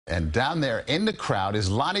And down there in the crowd is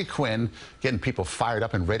Lonnie Quinn, getting people fired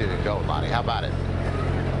up and ready to go. Lonnie, how about it?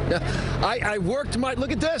 I worked my,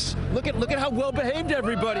 look at this. Look at how well behaved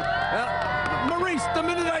everybody. Maurice, the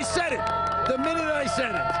minute I said it.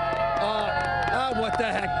 What the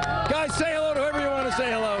heck. Guys, say hello to whoever you want to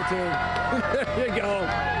say hello to. There you go.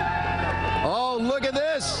 Oh, look at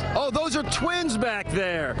this. Oh, those are twins back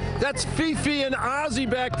there. That's Fifi and Ozzy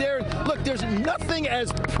back there. Look, there's nothing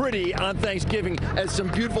as pretty on Thanksgiving as some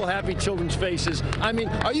beautiful, happy children's faces. I mean,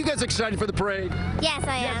 are you guys excited for the parade? Yes,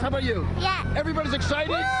 I am. Yes, how about you? Yeah. Everybody's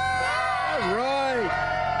excited? All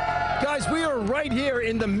right. Guys, we are right here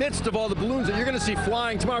in the midst of all the balloons that you're going to see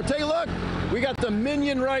flying tomorrow. Take a look. We got the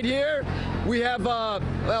Minion right here. We have, well,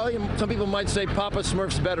 some people might say Papa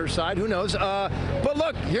Smurf's better side. Who knows? But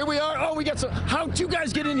look, here we are. Oh, we got some. How'd you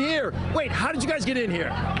guys get in here? Wait, how did you guys get in here?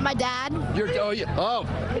 My dad.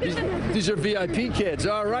 These are VIP kids.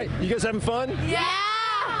 All right. You guys having fun? Yeah.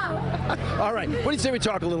 All right. What do you say we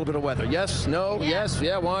talk a little bit of weather? Yes? No? Yeah. Yes?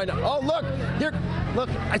 Yeah? Why not? Oh, look. Here. Look.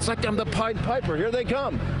 It's like I'm the Pied Piper. Here they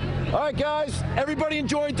come. All right, guys. Everybody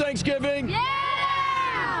enjoying Thanksgiving? Yeah.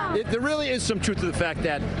 There really is some truth to the fact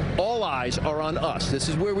that all eyes are on us. This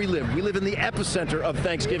is where we live. We live in the epicenter of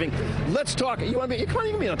Thanksgiving. Let's talk. You want to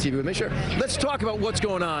be on TV with me? Sure. Let's talk about what's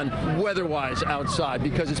going on weather-wise outside,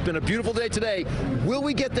 because it's been a beautiful day today. Will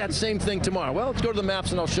we get that same thing tomorrow? Well, let's go to the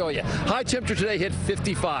maps and I'll show you. High temperature today hit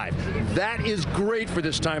 55. That is great for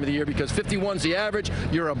this time of the year because 51's the average.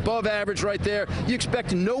 You're above average right there. You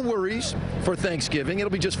expect no worries for Thanksgiving.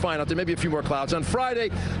 It'll be just fine out there. Maybe a few more clouds. On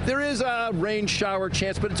Friday, there is a rain shower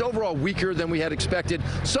chance, but it's overall weaker than we had expected.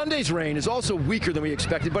 Sunday's rain is also weaker than we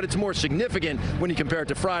expected, but it's more significant when you compare it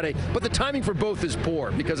to Friday. But the timing for both is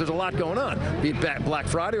poor because there's a lot going on, be it Black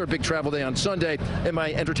Friday or a big travel day on Sunday. Am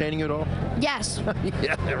I entertaining you at all? Yes.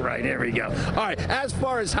 Yeah, right. Here we go. All right. As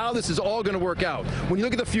far as how this is all going to work out, when you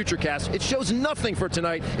look at the futurecast, it shows nothing for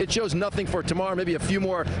tonight. It shows nothing for tomorrow, maybe a few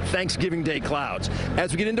more Thanksgiving Day clouds.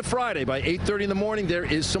 As we get into Friday, by 8:30 in the morning, there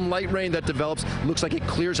is some light rain that develops. Looks like it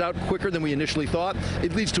clears out quicker than we initially thought.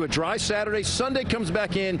 It leads to a dry Saturday. Sunday comes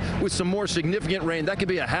back in with some more significant rain. That could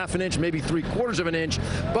be a ½ an inch, maybe 3/4 of an inch.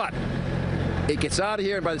 But it gets out of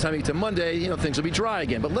here, and by the time you get to Monday, things will be dry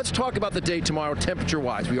again. But let's talk about the day tomorrow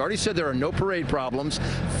temperature-wise. We already said there are no parade problems.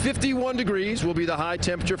 51 degrees will be the high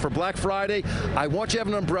temperature for Black Friday. I want you to have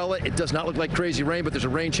an umbrella. It does not look like crazy rain, but there's a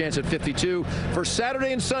rain chance at 52. For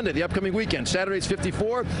Saturday and Sunday, the upcoming weekend, Saturday's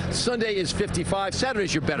 54, Sunday is 55.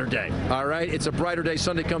 Saturday's your better day, all right? It's a brighter day.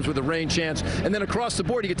 Sunday comes with a rain chance. And then across the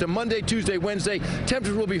board, you get to Monday, Tuesday, Wednesday,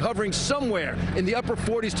 temperatures will be hovering somewhere in the upper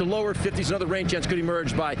 40s to lower 50s. Another rain chance could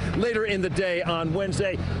emerge by later in the day on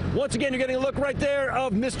Wednesday. Once again, you're getting a look right there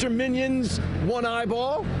of Mr. Minion's one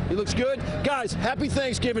eyeball. He looks good. Guys, happy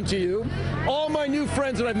Thanksgiving to you. All my new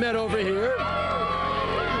friends that I've met over here.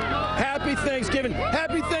 Happy Thanksgiving.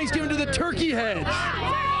 Happy Thanksgiving to the turkey heads.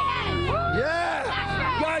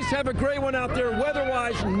 Yeah. Guys, have a great one out there.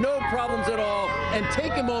 Weather-wise, no problems at all. And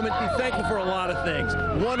take a moment, be thankful for a lot of things.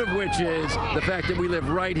 One of which is the fact that we live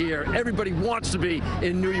right here. Everybody wants to be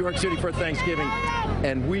in New York City for Thanksgiving.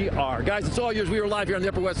 And we are. Guys, it's all yours. We are live here on the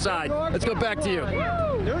Upper West Side. Let's go back to you.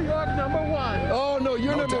 New York #1. Oh, no,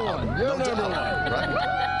 you're No number doubt. one. You're No number doubt. one. Right?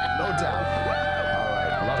 No doubt. All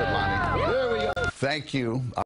right. Love it, Lonnie. There we go. Thank you.